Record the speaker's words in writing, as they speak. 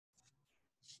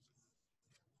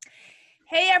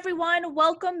Hey everyone,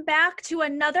 welcome back to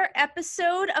another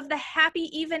episode of the Happy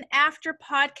Even After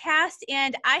podcast.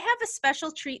 And I have a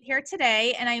special treat here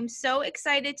today, and I am so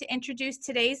excited to introduce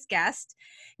today's guest.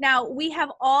 Now, we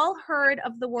have all heard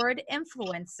of the word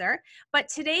influencer, but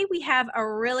today we have a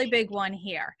really big one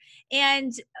here.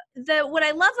 And what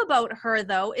I love about her,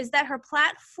 though, is that her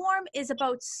platform is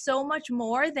about so much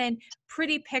more than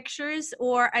pretty pictures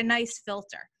or a nice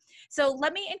filter. So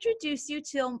let me introduce you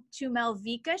to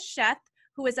Malvika Sheth,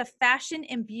 who is a fashion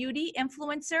and beauty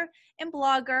influencer and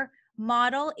blogger,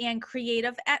 model, and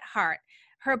creative at heart.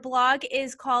 Her blog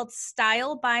is called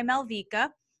Style by Malvika,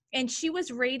 and she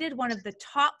was rated one of the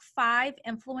top 5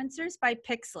 influencers by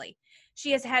Pixely.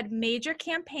 She has had major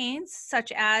campaigns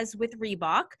such as with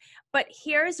Reebok, but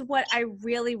here's what I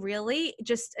really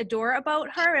just adore about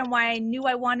her and why I knew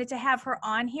I wanted to have her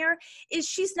on here is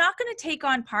she's not going to take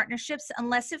on partnerships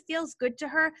unless it feels good to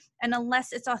her and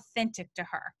unless it's authentic to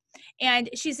her. And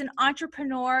she's an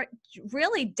entrepreneur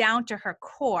really down to her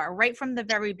core right from the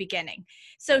very beginning.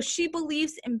 So she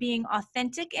believes in being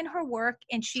authentic in her work,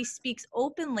 and she speaks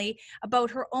openly about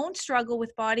her own struggle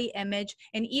with body image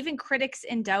and even critics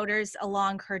and doubters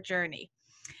along her journey.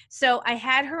 So I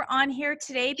had her on here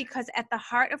today because at the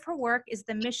heart of her work is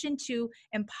the mission to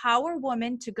empower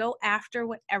women to go after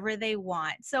whatever they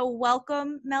want. So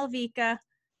welcome, Malvika.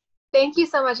 Thank you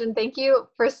so much. And thank you,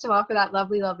 first of all, for that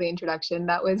lovely introduction.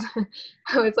 That was,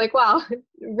 I was like, wow,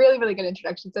 really good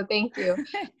introduction. So thank you.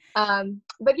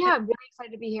 But yeah, I'm really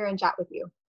excited to be here and chat with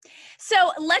you.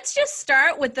 So let's just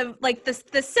start with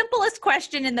the simplest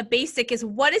question and the basic is,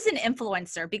 what is an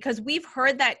influencer? Because we've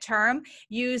heard that term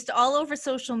used all over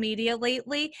social media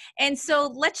lately. And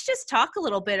so let's just talk a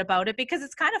little bit about it because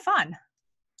it's kind of fun.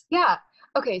 Yeah.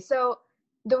 Okay. So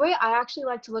the way I actually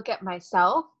like to look at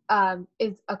myself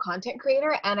is a content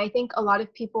creator. And I think a lot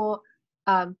of people,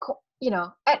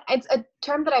 it's a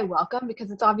term that I welcome because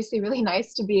it's obviously really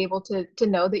nice to be able to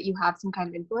know that you have some kind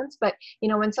of influence. But,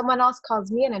 when someone else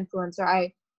calls me an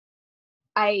influencer,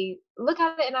 I look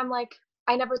at it and I'm like,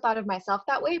 I never thought of myself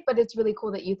that way, but it's really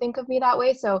cool that you think of me that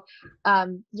way. So,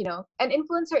 an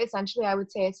influencer essentially, I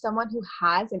would say, is someone who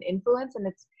has an influence, and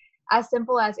it's as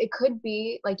simple as it could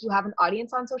be like you have an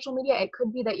audience on social media. It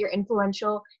could be that you're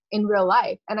influential in real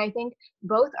life. And I think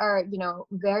both are,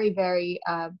 very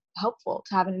helpful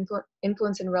to have an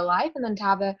influence in real life and then to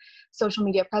have a social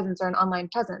media presence or an online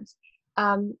presence.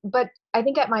 But I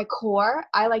think at my core,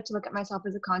 I like to look at myself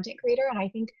as a content creator. And I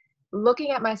think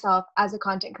looking at myself as a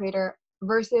content creator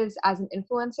versus as an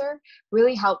influencer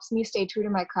really helps me stay true to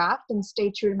my craft and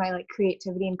stay true to my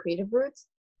creativity and creative roots.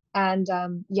 And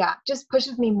just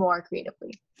pushes me more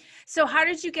creatively. So how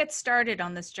did you get started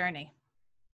on this journey?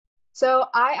 So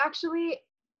I actually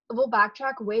will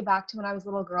backtrack way back to when I was a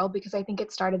little girl because I think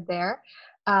it started there.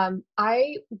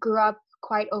 I grew up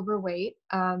quite overweight.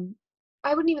 I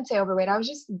wouldn't even say overweight. I was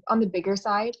just on the bigger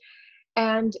side.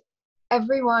 And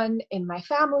everyone in my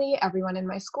family, everyone in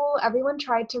my school, everyone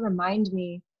tried to remind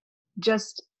me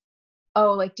just,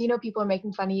 do you know people are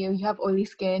making fun of you? You have oily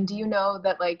skin. Do you know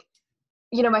that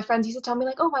my friends used to tell me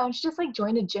oh, why don't you just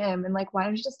join a gym and why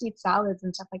don't you just eat salads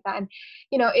and stuff like that? And,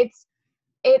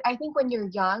 I think when you're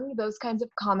young, those kinds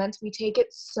of comments, we take it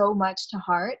so much to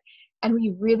heart and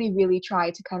we really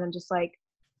try to kind of just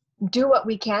do what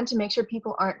we can to make sure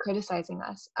people aren't criticizing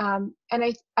us. And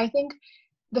I think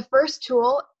the first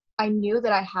tool I knew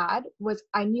that I had was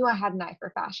I knew I had an eye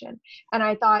for fashion. And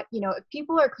I thought, if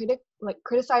people are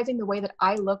criticizing the way that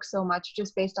I look so much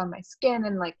just based on my skin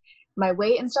and my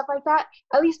weight and stuff like that,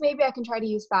 at least maybe I can try to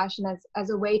use fashion as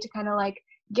a way to kind of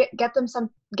get them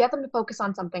to focus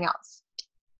on something else.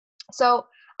 So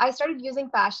I started using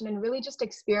fashion and really just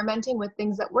experimenting with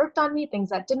things that worked on me, things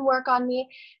that didn't work on me.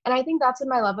 And I think that's when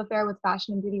my love affair with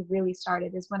fashion and beauty really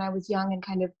started, is when I was young and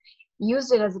kind of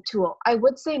used it as a tool. I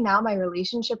would say now my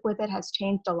relationship with it has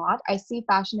changed a lot. I see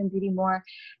fashion and beauty more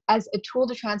as a tool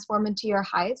to transform into your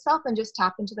highest self and just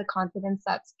tap into the confidence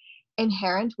that's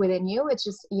inherent within you. It's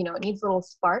just, it needs a little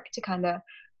spark to kind of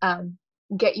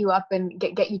get you up and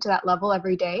get you to that level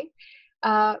every day.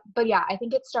 But yeah, I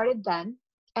think it started then.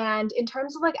 And in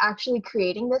terms of actually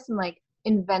creating this and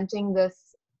inventing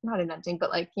this, not inventing,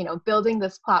 but building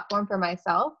this platform for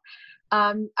myself,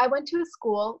 I went to a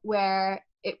school where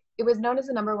it was known as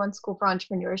the #1 school for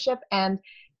entrepreneurship, and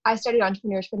I studied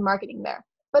entrepreneurship and marketing there.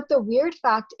 But the weird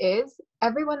fact is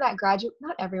everyone that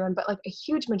not everyone, but a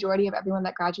huge majority of everyone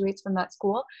that graduates from that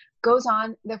school goes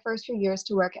on their first few years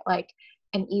to work at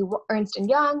an Ernst &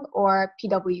 Young or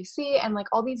PwC and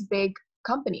all these big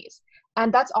companies.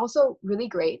 And that's also really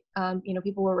great.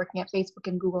 People were working at Facebook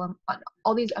and Google on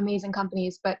all these amazing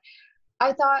companies. But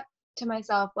I thought to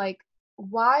myself,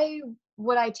 why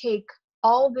would I take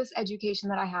all this education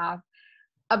that I have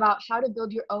about how to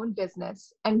build your own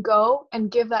business and go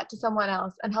and give that to someone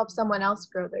else and help someone else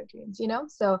grow their dreams, you know?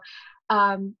 So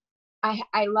um,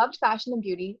 I loved fashion and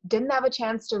beauty, didn't have a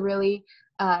chance to really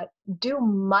do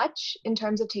much in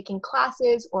terms of taking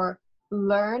classes or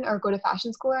learn or go to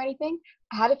fashion school or anything.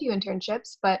 I had a few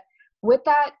internships, but with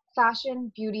that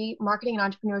fashion, beauty, marketing,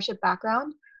 and entrepreneurship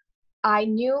background, I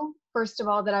knew, first of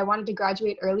all, that I wanted to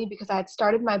graduate early because I had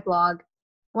started my blog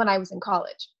when I was in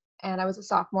college and I was a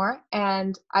sophomore.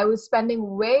 And I was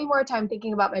spending way more time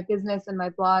thinking about my business and my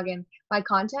blog and my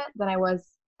content than I was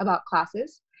about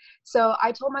classes. So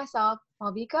I told myself,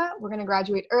 Malvika, we're going to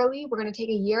graduate early. We're going to take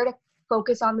a year to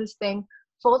focus on this thing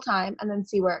full time and then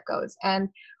see where it goes. And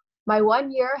my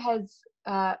 1 year has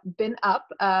been up.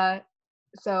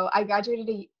 So I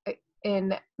graduated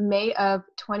in May of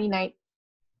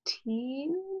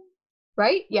 2019.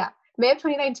 Right? Yeah, May of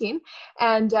 2019.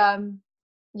 And,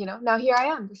 now here I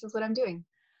am. This is what I'm doing.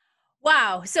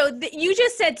 Wow. So you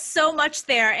just said so much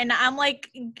there. And I'm like,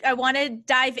 I want to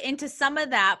dive into some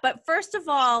of that. But first of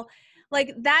all,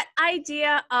 like that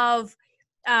idea of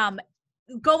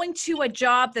going to a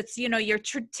job that's, your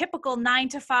typical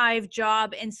 9-to-5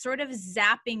 job and sort of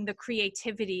zapping the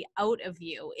creativity out of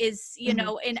you is,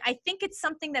 and I think it's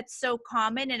something that's so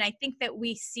common. And I think that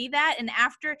we see that. And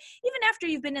even after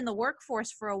you've been in the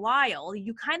workforce for a while,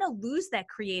 you kind of lose that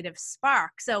creative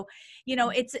spark. So,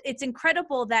 it's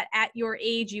incredible that at your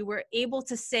age, you were able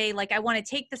to say, like, I want to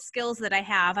take the skills that I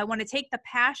have. I want to take the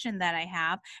passion that I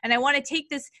have, and I want to take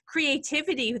this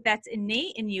creativity that's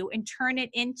innate in you and turn it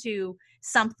into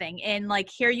something. And like,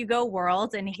 here you go,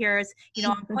 world. And here's,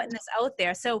 I'm putting this out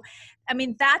there. So, I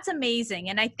mean, that's amazing.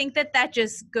 And I think that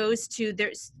just goes to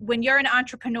when you're an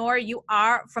entrepreneur, you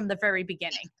are from the very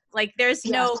beginning. Like there's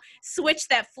no switch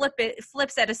that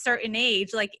flips at a certain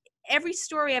age. Like every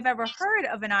story I've ever heard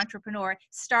of an entrepreneur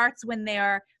starts when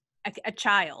they're a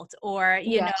child or,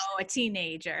 a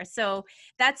teenager. So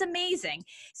that's amazing.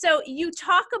 So you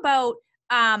talk about,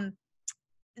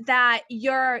 that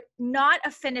you're not a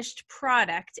finished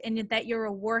product and that you're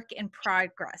a work in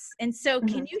progress. And so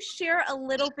can you share a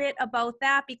little bit about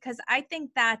that? Because I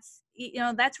think that's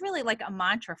really like a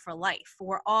mantra for life.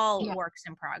 We're all works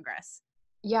in progress.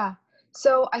 Yeah.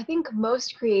 So I think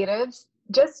most creatives,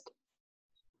 just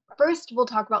first we'll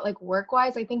talk about like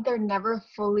work-wise, I think they're never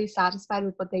fully satisfied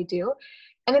with what they do.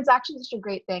 And it's actually such a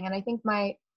great thing. And I think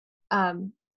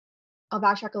I'll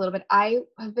backtrack a little bit. I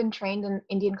have been trained in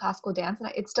Indian classical dance,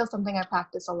 and it's still something I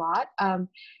practice a lot. And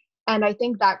I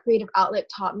think that creative outlet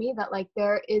taught me that like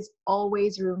there is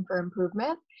always room for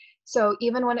improvement. So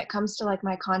even when it comes to like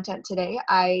my content today,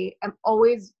 I am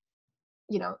always,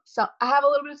 I have a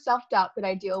little bit of self-doubt that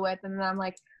I deal with, and then I'm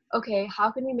like, okay,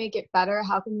 how can we make it better?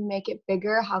 How can we make it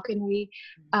bigger? How can we,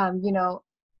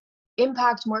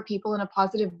 impact more people in a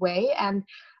positive way? And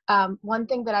one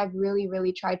thing that I've really,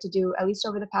 really tried to do, at least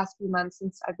over the past few months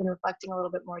since I've been reflecting a little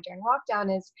bit more during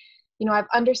lockdown, is, I've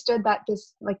understood that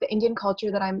this, like the Indian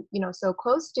culture that I'm, so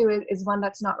close to is one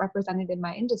that's not represented in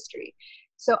my industry.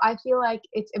 So I feel like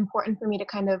it's important for me to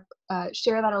kind of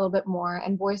share that a little bit more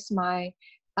and voice my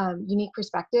unique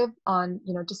perspective on,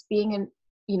 just being in,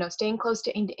 staying close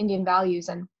to Indian values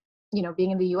and,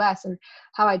 being in the US and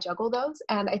how I juggle those.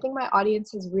 And I think my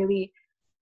audience has really,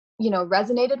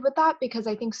 resonated with that, because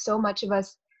I think so much of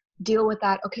us deal with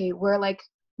that. Okay, we're like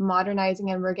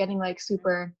modernizing and we're getting like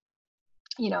super,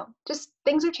 just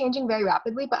things are changing very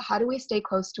rapidly, but how do we stay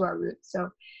close to our roots?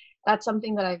 So that's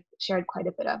something that I've shared quite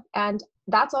a bit of. And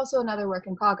that's also another work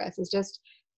in progress, is just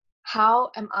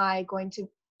how am I going to,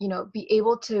 be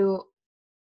able to,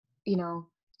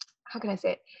 how can I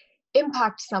say it,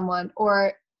 impact someone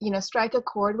or, strike a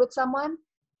chord with someone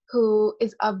who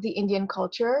is of the Indian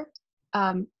culture,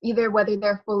 either whether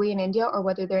they're fully in India or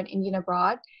whether they're an Indian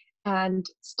abroad, and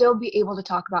still be able to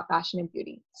talk about fashion and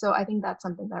beauty. So I think that's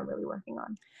something that I'm really working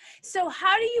on. So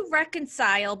how do you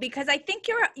reconcile? Because I think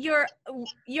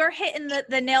you're hitting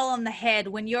the nail on the head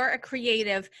when you're a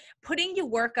creative. Putting your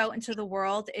work out into the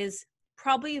world is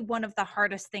probably one of the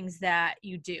hardest things that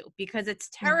you do, because it's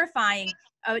terrifying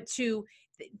to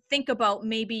think about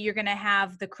maybe you're going to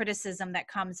have the criticism that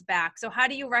comes back. So how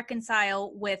do you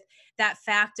reconcile with that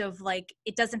fact of like,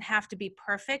 it doesn't have to be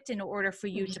perfect in order for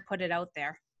you to put it out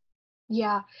there?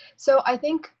 Yeah. So I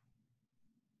think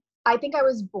I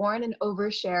was born an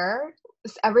oversharer.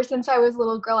 Ever since I was a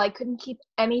little girl, I couldn't keep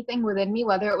anything within me,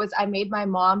 whether it was I made my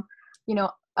mom,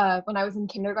 when I was in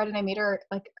kindergarten, I made her,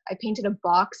 like, I painted a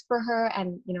box for her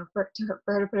and, for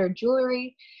her to put her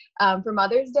jewelry for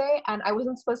Mother's Day. And I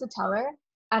wasn't supposed to tell her.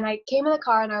 And I came in the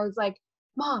car and I was like,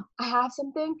 Mom, I have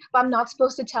something, but I'm not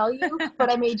supposed to tell you,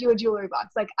 but I made you a jewelry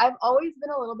box. Like, I've always been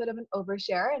a little bit of an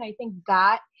overshare, and I think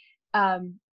that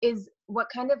is what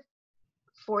kind of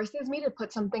forces me to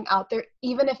put something out there,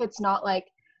 even if it's not like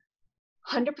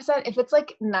 100%. If it's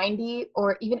like 90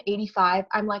 or even 85,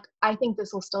 I'm like, I think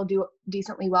this will still do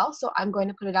decently well, so I'm going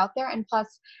to put it out there. And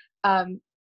plus, um,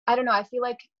 I don't know, I feel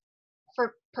like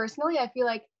for personally, I feel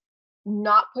like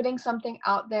not putting something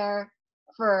out there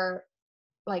for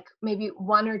like maybe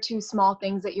one or two small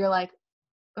things that you're like,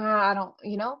 I don't,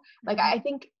 like Mhm. I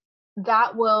think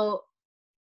that will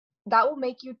that will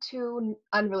make you too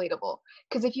unrelatable.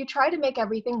 Because if you try to make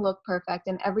everything look perfect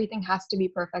and everything has to be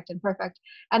perfect and perfect,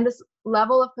 and this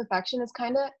level of perfection is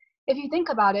kind of, if you think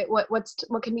about it, what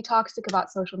can be toxic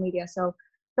about social media. So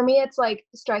for me, it's like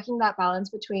striking that balance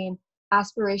between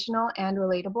aspirational and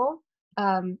relatable.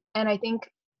 And I think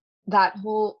that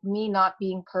whole me not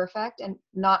being perfect and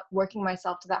not working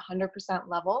myself to that 100%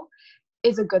 level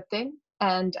is a good thing.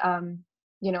 And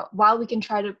while we can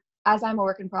try to, as I'm a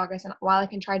work in progress, and while I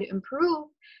can try to improve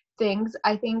things,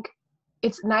 I think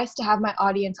it's nice to have my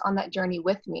audience on that journey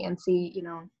with me and see,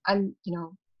 I'm,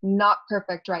 not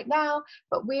perfect right now,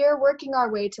 but we're working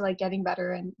our way to like getting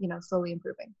better and, slowly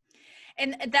improving.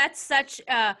 And that's such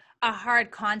a hard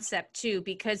concept too,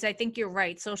 because I think you're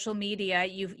right. Social media,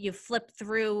 you flip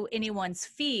through anyone's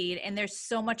feed, and there's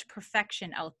so much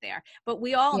perfection out there. But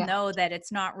we all Yeah. know that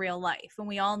it's not real life, and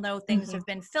we all know things Hmm. have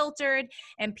been filtered,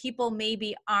 and people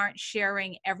maybe aren't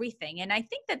sharing everything. And I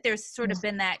think that there's sort of Yeah.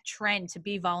 been that trend to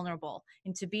be vulnerable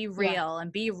and to be Yeah, real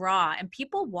and be raw, and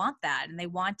people want that, and they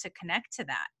want to connect to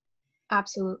that.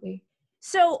 absolutely.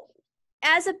 So,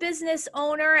 as a business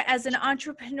owner, as an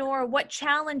entrepreneur, what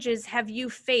challenges have you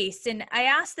faced? And I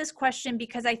ask this question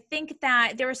because I think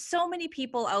that there are so many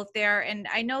people out there, and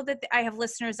I know that I have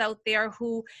listeners out there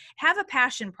who have a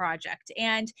passion project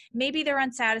and maybe they're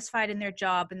unsatisfied in their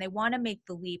job and they want to make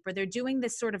the leap, or they're doing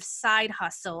this sort of side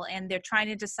hustle and they're trying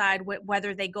to decide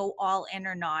whether they go all in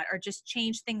or not, or just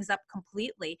change things up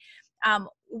completely.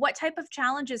 What type of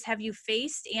challenges have you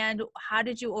faced and how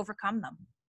did you overcome them?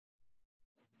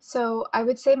 So I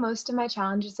would say most of my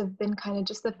challenges have been kind of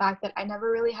just the fact that I never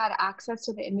really had access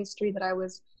to the industry that I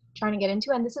was trying to get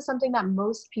into. And this is something that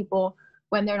most people,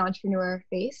 when they're an entrepreneur,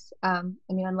 face. I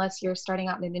mean, unless you're starting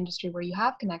out in an industry where you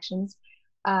have connections,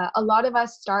 a lot of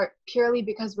us start purely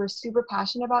because we're super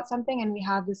passionate about something and we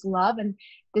have this love and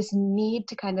this need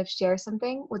to kind of share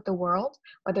something with the world,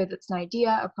 whether that's an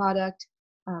idea, a product,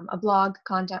 a blog,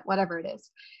 content, whatever it is.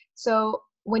 So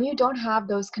when you don't have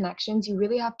those connections, you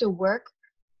really have to work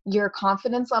your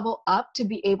confidence level up to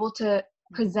be able to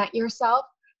present yourself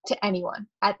to anyone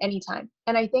at any time.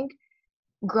 And I think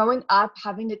growing up,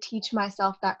 having to teach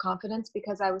myself that confidence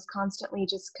because I was constantly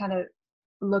just kind of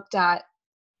looked at,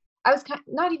 I was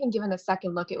not even given a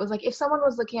second look. It was like if someone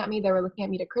was looking at me, they were looking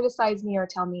at me to criticize me or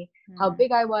tell me how Hmm.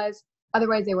 big I was.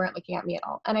 Otherwise, they weren't looking at me at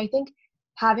all. And I think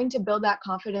having to build that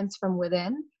confidence from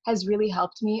within has really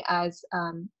helped me as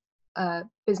a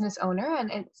business owner, and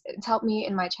it's helped me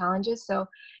in my challenges. So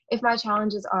if my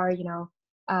challenges are,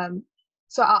 um,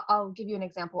 so I'll give you an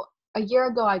example. A year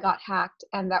ago, I got hacked,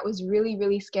 and that was really,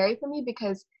 really scary for me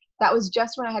because that was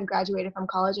just when I had graduated from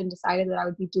college and decided that I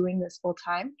would be doing this full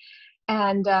time.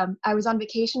 And I was on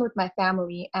vacation with my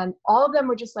family, and all of them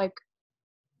were just like,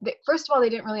 first of all, they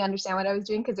didn't really understand what I was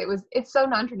doing because it's so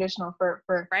non-traditional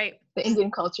for Right. the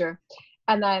Indian culture.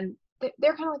 And then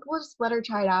they're kind of like, we'll just let her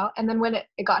try it out. And then when it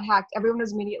got hacked, everyone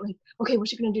was immediately, okay,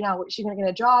 what's she gonna do now? Is she gonna get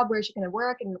a job? Where is she gonna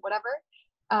work and whatever?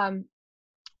 Um,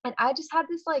 and I just had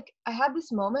this I had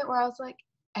this moment where I was like,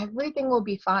 everything will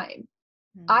be fine.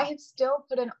 I Hmm. have still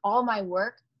put in all my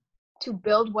work to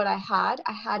build what I had.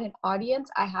 I had an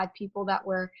audience. I had people that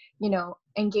were,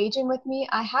 engaging with me.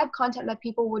 I had content that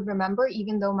people would remember,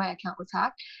 even though my account was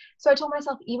hacked. So I told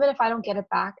myself, even if I don't get it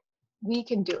back, we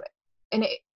can do it. And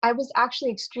I was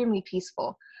actually extremely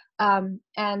peaceful.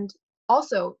 And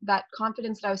also, that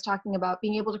confidence that I was talking about,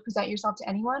 being able to present yourself to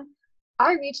anyone,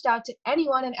 I reached out to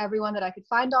anyone and everyone that I could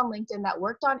find on LinkedIn that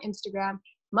worked on Instagram.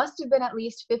 Must have been at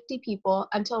least 50 people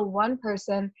until one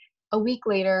person a week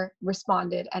later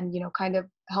responded and kind of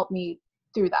helped me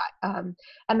through that.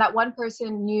 And that one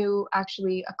person knew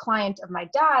actually a client of my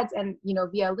dad's, and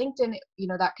via LinkedIn,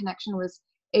 that connection was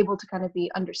able to kind of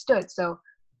be understood. So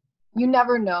you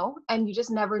never know, and you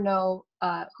just never know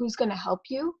who's going to help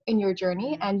you in your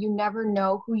journey, Hmm. and you never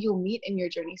know who you'll meet in your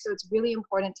journey. So it's really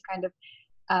important to kind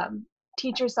of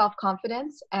teach yourself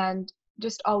confidence and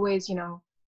just always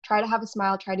try to have a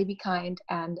smile, try to be kind,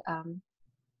 and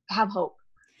have hope,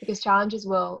 because challenges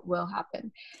will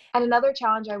happen. And another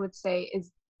challenge I would say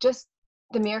is just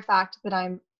the mere fact that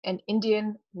I'm an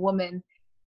Indian woman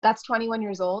that's 21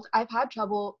 years old. I've had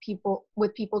trouble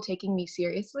with people taking me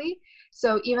seriously.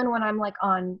 So even when I'm like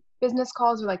on business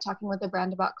calls or like talking with a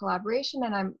brand about collaboration,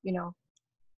 and I'm,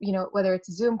 whether it's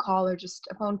a Zoom call or just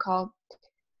a phone call,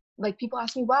 like people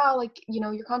ask me, wow, like,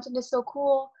 your content is so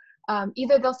cool.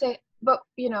 Either they'll say, but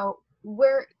we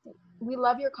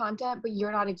love your content, but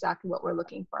you're not exactly what we're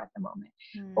looking for at the moment.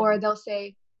 Or they'll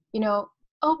say,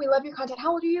 oh, we love your content.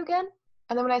 How old are you again?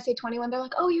 And then when I say 21, they're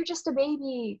like, oh, you're just a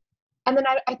baby. And then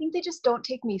I think they just don't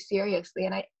take me seriously.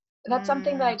 And that's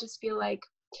something that I just feel like,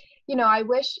 I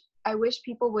wish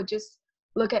people would just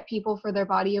look at people for their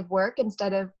body of work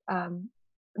instead of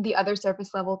the other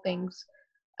surface level things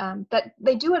that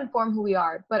they do inform who we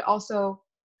are, but also,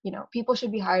 people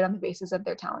should be hired on the basis of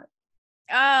their talent.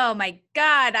 Oh my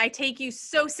God, I take you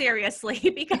so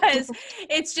seriously because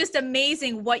it's just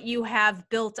amazing what you have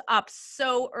built up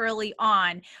so early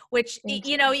on, which,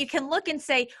 you can look and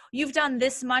say, you've done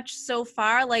this much so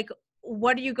far. Like,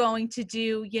 what are you going to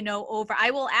do,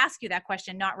 I will ask you that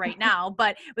question, not right now,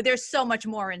 but there's so much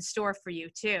more in store for you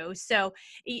too. So,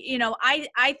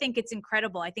 I think it's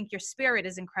incredible. I think your spirit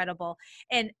is incredible.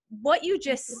 And what you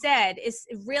just said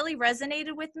really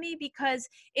resonated with me because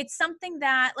it's something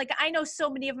that, like, I know so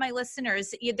many of my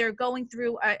listeners, they're going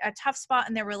through a tough spot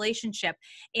in their relationship,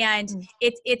 and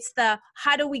it's the,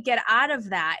 how do we get out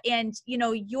of that? And,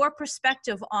 your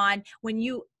perspective on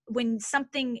when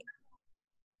something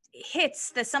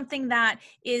hits something that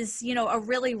is, a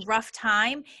really rough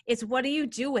time, is what do you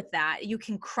do with that? You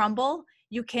can crumble,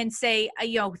 you can say,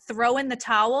 throw in the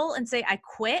towel and say, I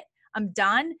quit, I'm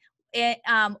done.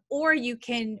 Or you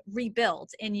can rebuild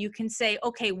and you can say,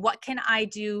 okay, what can I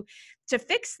do to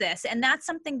fix this? And that's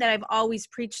something that I've always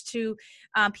preached to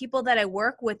people that I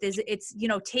work with is it's,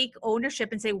 take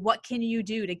ownership and say, what can you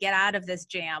do to get out of this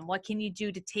jam? What can you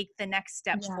do to take the next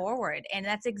steps forward? And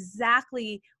that's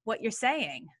exactly what you're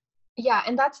saying. Yeah,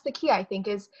 and that's the key, I think,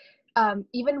 is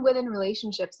even within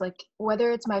relationships, like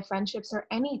whether it's my friendships or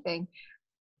anything,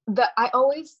 I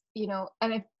always,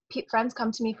 and if friends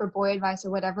come to me for boy advice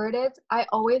or whatever it is, I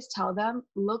always tell them,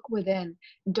 look within.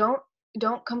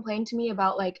 Don't complain to me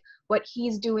about like what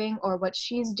he's doing or what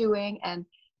she's doing, and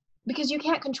because you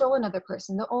can't control another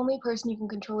person. The only person you can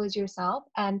control is yourself,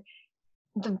 and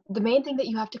the main thing that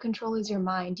you have to control is your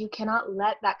mind. You cannot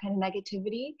let that kind of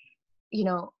negativity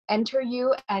enter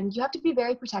you, and you have to be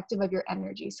very protective of your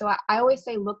energy. So I always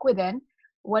say, look within.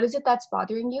 What is it that's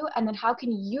bothering you? And then how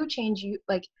can you change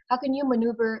how can you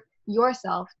maneuver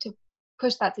yourself to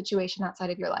push that situation outside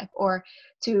of your life, or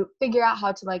to figure out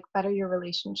how to like better your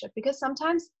relationship? Because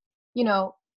sometimes,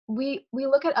 we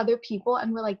look at other people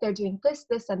and we're like, they're doing this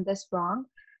and this wrong.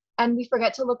 And we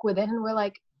forget to look within, and we're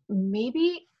like,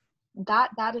 maybe that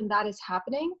and that is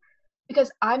happening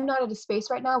because I'm not at a space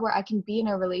right now where I can be in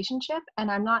a relationship,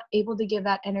 and I'm not able to give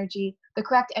that energy, the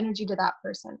correct energy, to that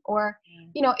person. Or,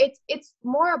 it's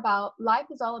more about, life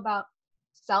is all about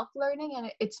self-learning,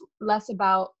 and it's less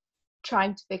about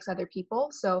trying to fix other people.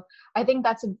 So I think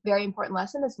that's a very important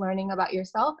lesson, is learning about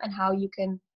yourself and how you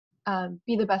can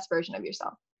be the best version of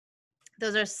yourself.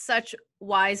 Those are such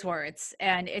wise words,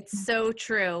 and it's so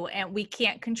true. And we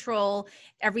can't control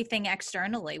everything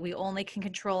externally. We only can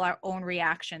control our own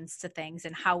reactions to things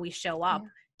and how we show up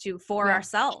for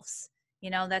ourselves.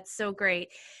 That's so great.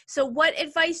 So what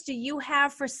advice do you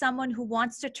have for someone who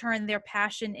wants to turn their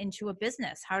passion into a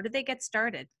business? How do they get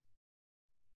started?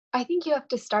 I think you have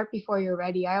to start before you're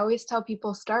ready. I always tell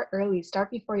people, start early, start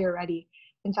before you're ready.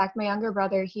 In fact, my younger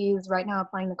brother, he's right now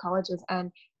applying to colleges,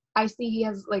 and I see he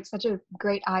has like such a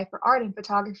great eye for art and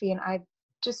photography, and I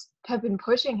just have been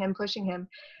pushing him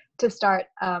to start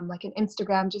like an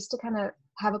Instagram, just to kind of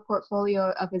have a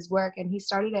portfolio of his work. And he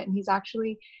started it, and he's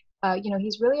actually,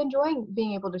 he's really enjoying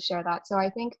being able to share that. So I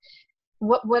think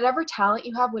whatever talent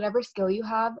you have, whatever skill you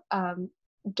have,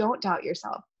 don't doubt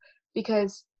yourself,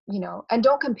 because and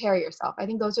don't compare yourself. I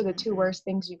think those are the two worst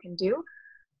things you can do.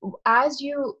 As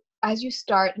you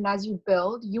start and as you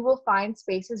build, you will find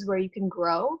spaces where you can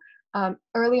grow.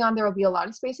 Early on, there will be a lot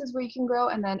of spaces where you can grow.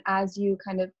 And then as you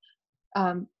kind of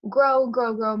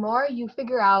grow more, you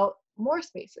figure out more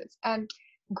spaces. And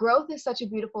growth is such a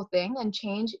beautiful thing, and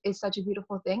change is such a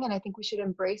beautiful thing. And I think we should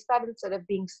embrace that instead of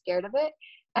being scared of it.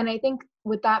 And I think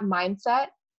with that mindset,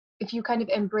 if you kind of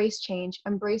embrace change,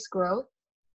 embrace growth,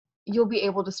 you'll be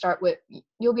able to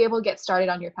get started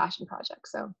on your passion project.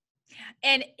 So.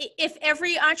 And if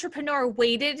every entrepreneur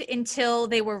waited until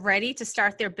they were ready to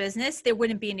start their business, there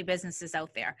wouldn't be any businesses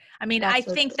out there. I mean, I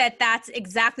think that's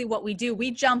exactly what we do.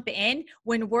 We jump in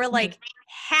when we're like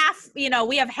half, we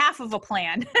have half of a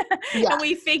plan and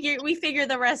we figure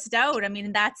the rest out. I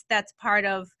mean, that's part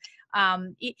of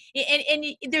And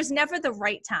there's never the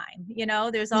right time,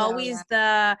 there's No, always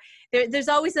yeah. there's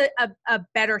always a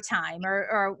better time,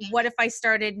 or what if I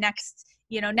started next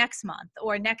month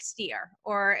or next year,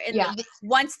 or Yeah.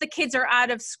 once the kids are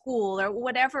out of school or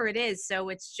whatever it is. So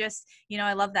it's just,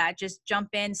 I love that. Just jump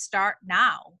in, start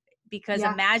now, because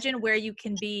Yeah, imagine where you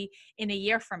can be in a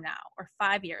year from now or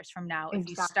 5 years from now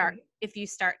exactly. if you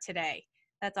start today.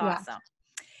 That's Yeah. awesome.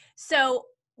 So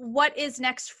what is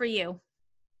next for you?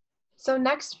 So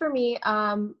next for me,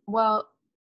 well,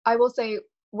 I will say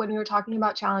when we were talking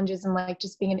about challenges and like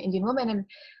just being an Indian woman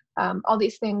and all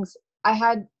these things, I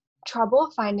had trouble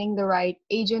finding the right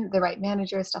agent, the right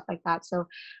manager, stuff like that. So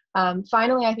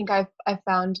finally, I think I've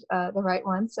found the right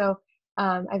one. So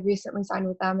I've recently signed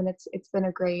with them, and it's been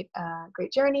a great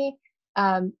journey.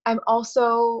 I'm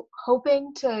also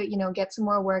hoping to get some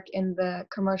more work in the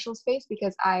commercial space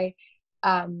because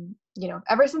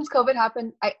ever since COVID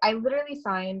happened, I literally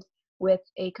signed with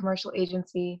a commercial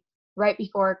agency right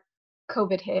before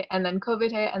COVID hit, and then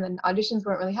COVID hit, and then auditions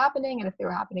weren't really happening, and if they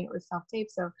were happening, it was self-tape.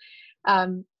 So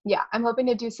yeah, I'm hoping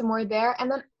to do some more there. And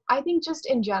then I think just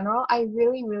in general, I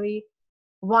really, really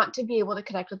want to be able to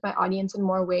connect with my audience in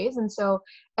more ways. And so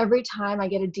every time I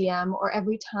get a DM or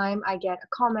every time I get a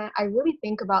comment, I really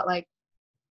think about like,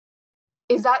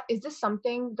 is this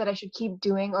something that I should keep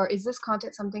doing, or is this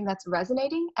content something that's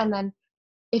resonating? And then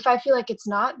if I feel like it's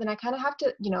not, then I kind of have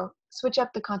to, switch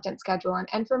up the content schedule.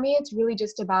 And for me, it's really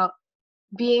just about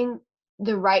being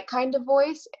the right kind of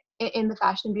voice in the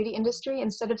fashion and beauty industry.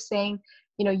 Instead of saying,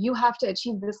 you have to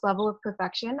achieve this level of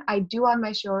perfection, I do on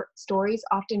my short stories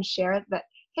often share that,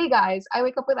 hey guys, I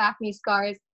wake up with acne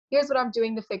scars. Here's what I'm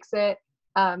doing to fix it.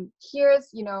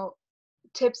 Here's,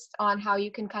 tips on how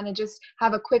you can kind of just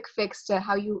have a quick fix to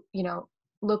how you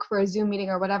look for a Zoom meeting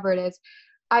or whatever it is.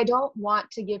 I don't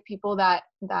want to give people that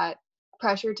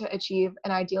pressure to achieve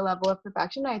an ideal level of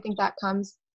perfection. I think that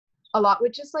comes a lot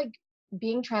with just like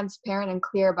being transparent and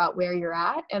clear about where you're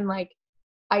at. And like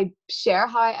I share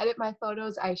how I edit my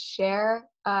photos. I share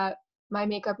my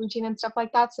makeup routine and stuff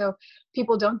like that. So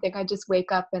people don't think I just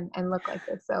wake up and look like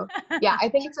this. So yeah, I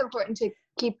think it's important to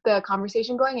keep the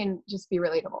conversation going and just be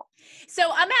relatable.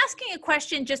 So I'm asking a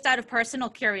question just out of personal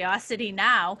curiosity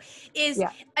now. Is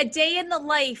Yeah. a day in the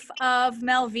life of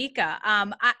Malvika.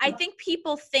 I think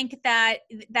people think that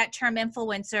that term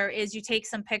influencer is you take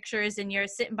some pictures and you're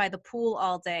sitting by the pool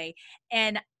all day.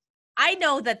 And I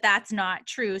know that that's not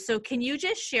true. So can you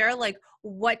just share, like,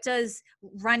 what does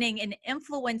running an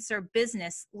influencer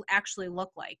business actually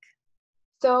look like?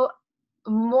 So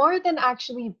more than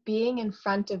actually being in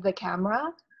front of the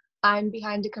camera, I'm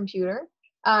behind a computer.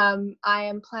 I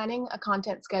am planning a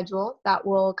content schedule that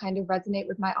will kind of resonate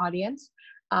with my audience.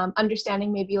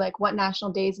 Understanding maybe like what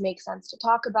national days make sense to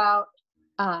talk about,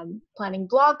 planning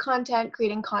blog content,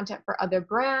 creating content for other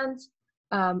brands,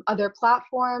 other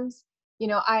platforms.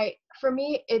 For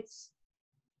me, it's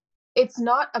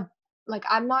not like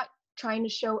I'm not trying to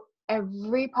show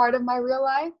every part of my real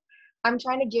life. I'm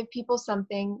trying to give people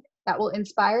something that will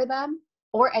inspire them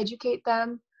or educate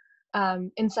them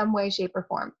in some way, shape, or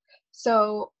form.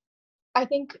 So I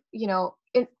think,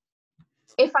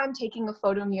 if I'm taking a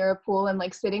photo near a pool and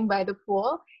like sitting by the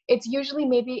pool, it's usually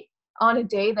maybe on a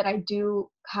day that I do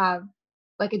have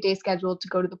like a day scheduled to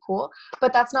go to the pool,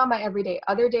 but that's not my everyday.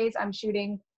 Other days I'm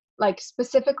shooting, like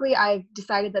specifically I've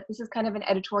decided that this is kind of an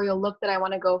editorial look that I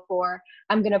want to go for.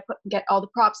 I'm going to get all the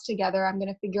props together. I'm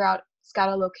going to figure out scout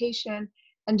a location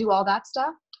and do all that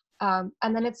stuff. And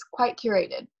then it's quite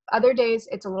curated. Other days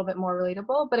it's a little bit more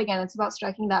relatable, but again, it's about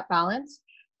striking that balance.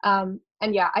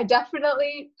 And yeah, I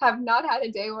definitely have not had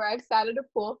a day where I've sat at a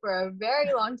pool for a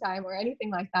very long time or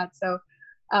anything like that. So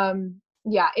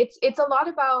yeah, it's a lot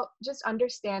about just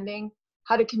understanding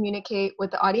how to communicate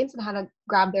with the audience and how to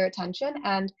grab their attention,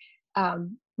 and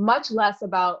much less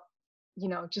about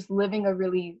just living a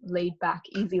really laid back,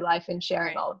 easy life and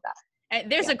sharing Right. all of that.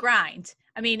 There's Yeah. a grind.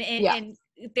 I mean, Yeah. and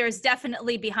there's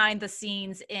definitely behind the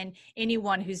scenes in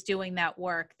anyone who's doing that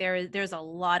work. There's a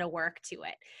lot of work to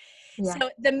it. Yeah. So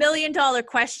the $1 million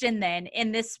question then,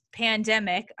 in this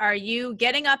pandemic, are you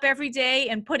getting up every day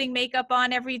and putting makeup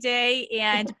on every day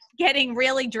and getting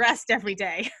really dressed every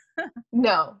day?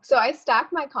 No. So I stack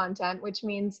my content, which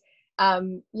means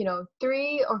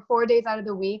 3 or 4 days out of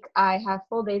the week, I have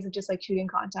full days of just like shooting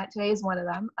content. Today is one of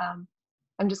them.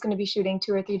 I'm just going to be shooting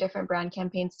 2 or 3 different brand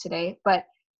campaigns today. But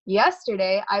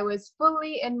yesterday, I was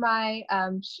fully in my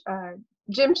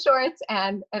gym shorts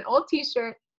and an old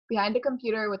T-shirt behind a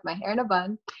computer with my hair in a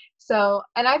bun. So,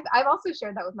 and I've also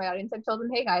shared that with my audience. I've told them,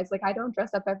 hey guys, like I don't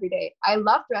dress up every day. I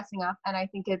love dressing up, and I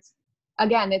think it's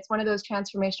one of those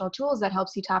transformational tools that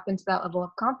helps you tap into that level of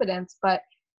confidence. But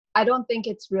I don't think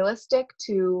it's realistic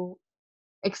to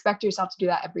expect yourself to do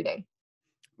that every day.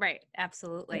 Right.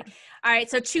 Absolutely. Yeah. All right.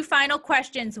 So 2 final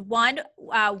questions. One,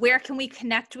 where can we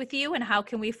connect with you and how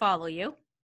can we follow you?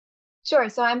 Sure.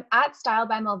 So I'm at Style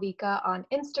by Malvika on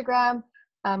Instagram.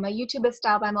 My YouTube is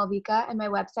Style by Malvika, and my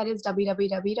website is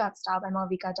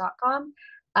www.stylebymalvika.com.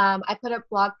 I put up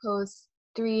blog posts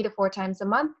 3 to 4 times a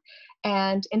month,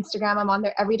 and Instagram, I'm on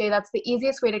there every day. That's the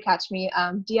easiest way to catch me.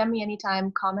 DM me anytime,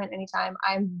 comment anytime.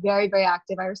 I'm very, very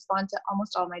active. I respond to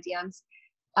almost all my DMs.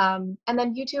 And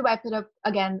then YouTube, I put up,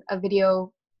 again, a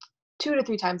video 2 to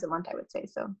 3 times a month, I would say.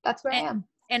 So that's where I And, am.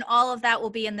 and all of that will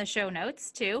be in the show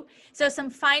notes too. So some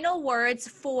final words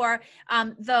for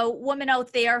the woman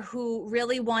out there who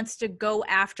really wants to go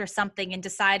after something and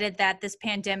decided that this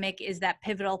pandemic is that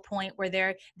pivotal point where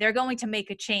they're going to make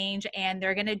a change and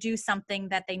they're going to do something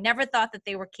that they never thought that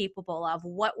they were capable of.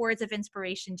 What words of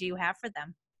inspiration do you have for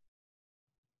them?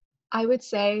 I would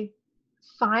say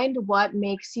find what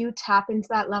makes you tap into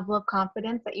that level of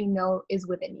confidence that you know is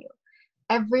within you.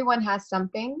 Everyone has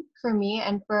something. For me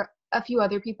and for a few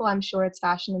other people, I'm sure it's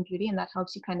fashion and beauty, and that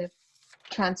helps you kind of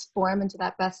transform into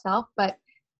that best self. But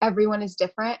everyone is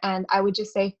different. And I would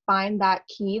just say find that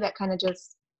key that kind of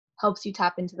just helps you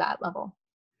tap into that level.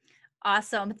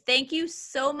 Awesome. Thank you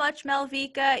so much,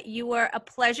 Malvika. You were a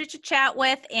pleasure to chat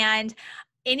with. And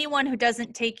anyone who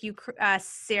doesn't take you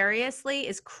seriously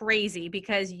is crazy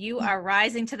because you are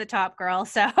rising to the top, girl.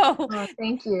 So Oh,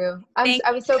 thank you. thank I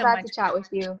you was so so glad much. to chat with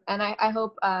you. And I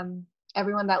hope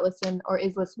everyone that listened or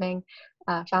is listening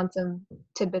found some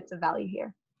tidbits of value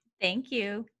here. Thank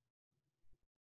you.